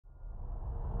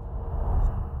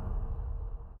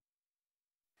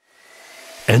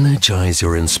Energize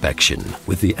your inspection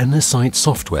with the Energized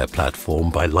software platform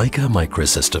by Leica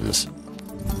Microsystems.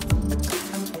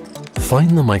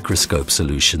 Find the microscope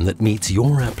solution that meets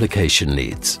your application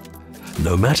needs,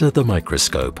 no matter the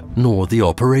microscope nor the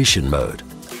operation mode.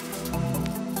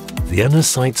 The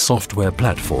Energized software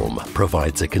platform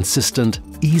provides a consistent,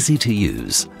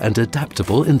 easy-to-use and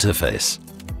adaptable interface.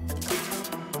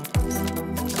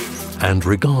 And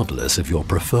regardless of your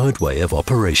preferred way of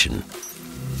operation.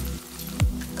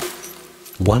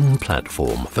 One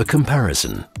platform for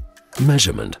comparison,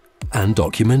 measurement and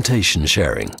documentation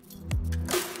sharing.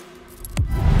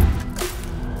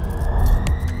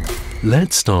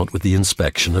 Let's start with the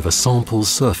inspection of a sample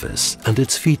surface and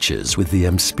its features with the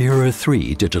Mspira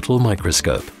 3 digital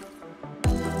microscope.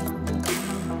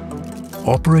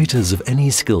 Operators of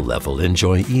any skill level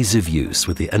enjoy ease of use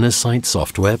with the Energized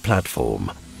software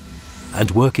platform and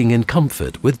working in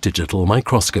comfort with digital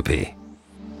microscopy.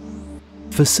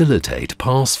 Facilitate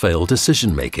pass-fail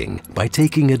decision-making by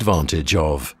taking advantage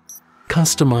of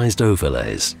customized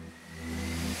overlays,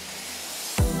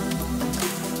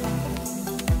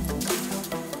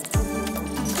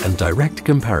 and direct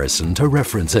comparison to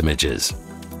reference images.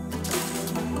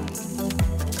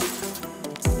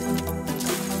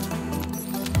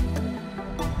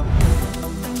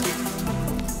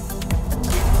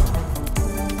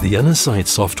 The Energized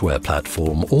software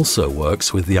platform also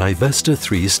works with the iVesta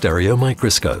 3 stereo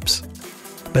microscopes.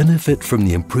 Benefit from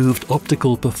the improved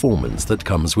optical performance that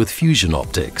comes with fusion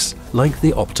optics, like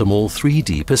the optimal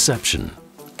 3D perception,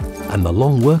 and the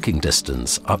long working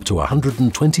distance up to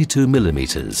 122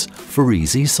 millimeters for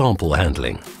easy sample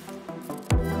handling.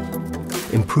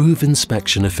 Improve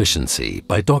inspection efficiency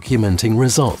by documenting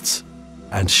results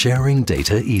and sharing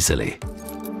data easily.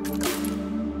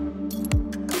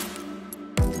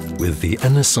 With the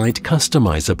Energized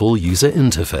customizable user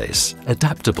interface,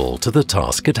 adaptable to the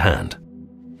task at hand.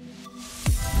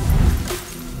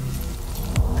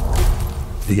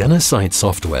 The Energized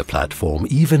software platform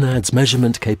even adds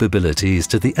measurement capabilities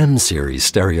to the M-series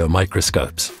stereo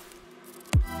microscopes.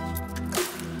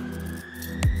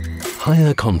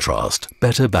 Higher contrast,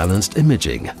 better balanced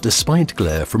imaging despite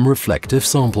glare from reflective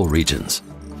sample regions.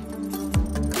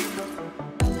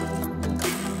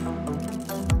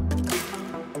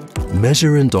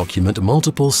 Measure and document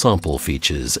multiple sample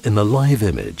features in the live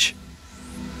image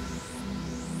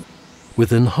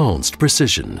with enhanced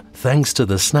precision thanks to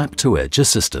the snap-to-edge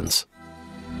assistance.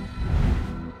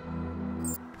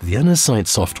 The Energized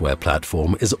software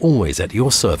platform is always at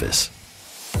your service.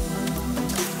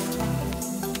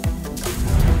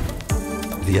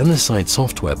 The Energized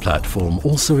software platform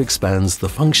also expands the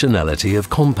functionality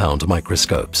of compound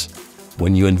microscopes.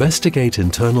 When you investigate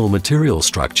internal material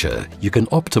structure, you can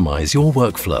optimize your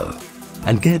workflow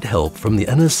and get help from the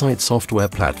Energized software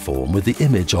platform with the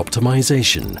image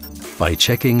optimization by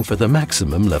checking for the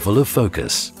maximum level of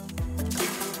focus,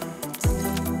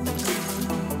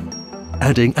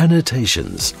 adding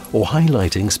annotations or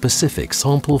highlighting specific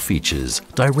sample features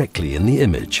directly in the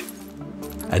image,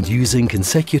 and using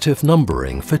consecutive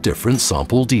numbering for different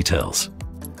sample details.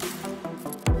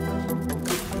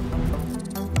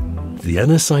 The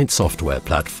Energized software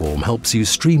platform helps you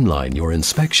streamline your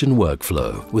inspection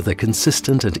workflow with a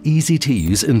consistent and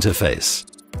easy-to-use interface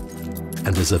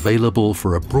and is available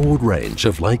for a broad range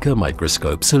of Leica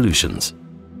microscope solutions.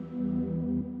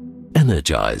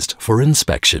 Energized for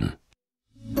inspection.